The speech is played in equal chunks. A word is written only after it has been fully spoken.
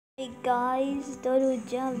Hey guys,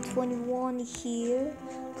 DodoJam21 here.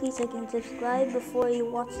 Please like and subscribe before you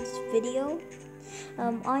watch this video.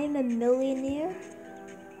 I'm a millionaire.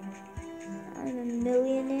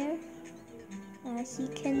 As you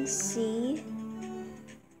can see,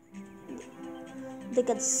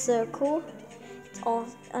 look at the circle.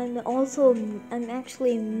 I'm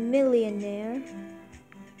actually a millionaire.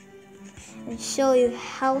 And show you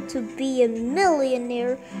how to be a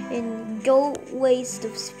millionaire and go waste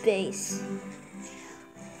of space.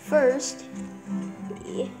 First,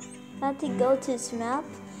 you have to go to this map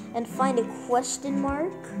and find a question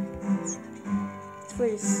mark. It's for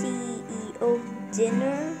the CEO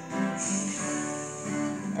dinner.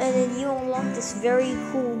 And then you unlock this very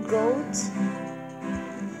cool goat.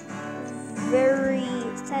 Very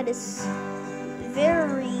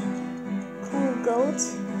cool goat.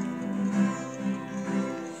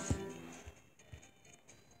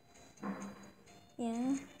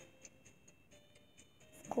 Yeah,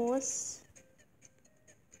 of course.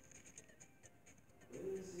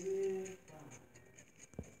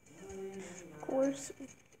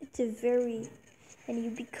 It's and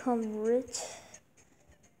you become rich.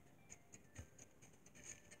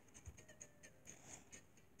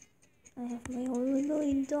 I have my own $1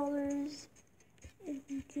 million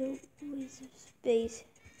and go waste of space.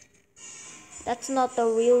 That's not the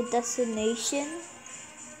real destination.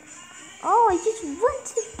 Oh, I just went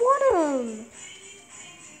to the bottom.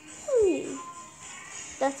 Hey,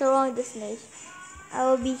 that's the wrong destination. I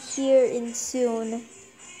will be here in soon.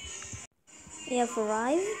 You have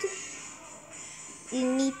arrived.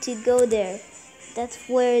 You need to go there. That's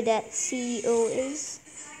where that CEO is.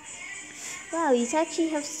 Wow, you actually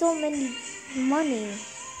have so many money.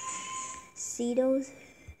 See those?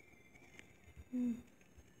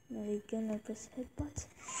 Now you're gonna press headbutt.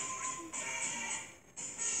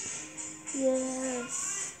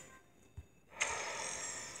 Yes.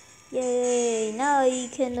 Yay! Now you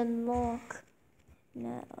can unlock.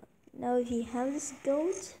 Now if you have this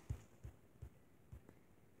goat,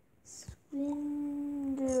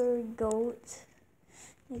 Swindler goat.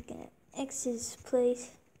 You can exit this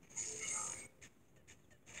place.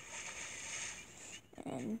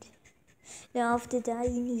 And now after that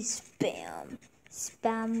you need spam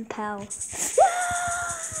pal.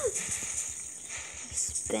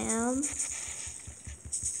 Spam.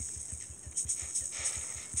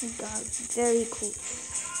 God, very cool.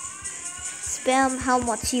 Spam how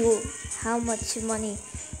much money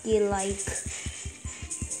do you like?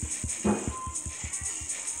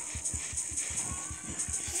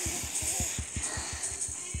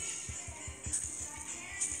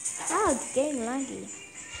 It's getting laggy.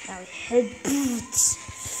 Now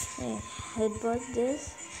headbutt this.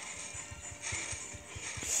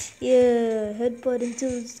 Yeah, headbutt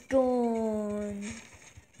until it's gone.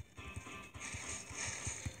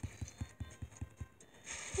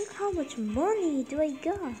 Look how much money do I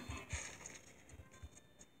got.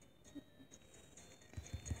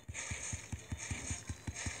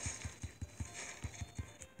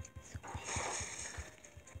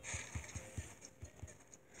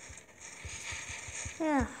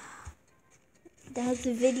 Yeah, that's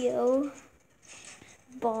the video.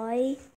 Bye.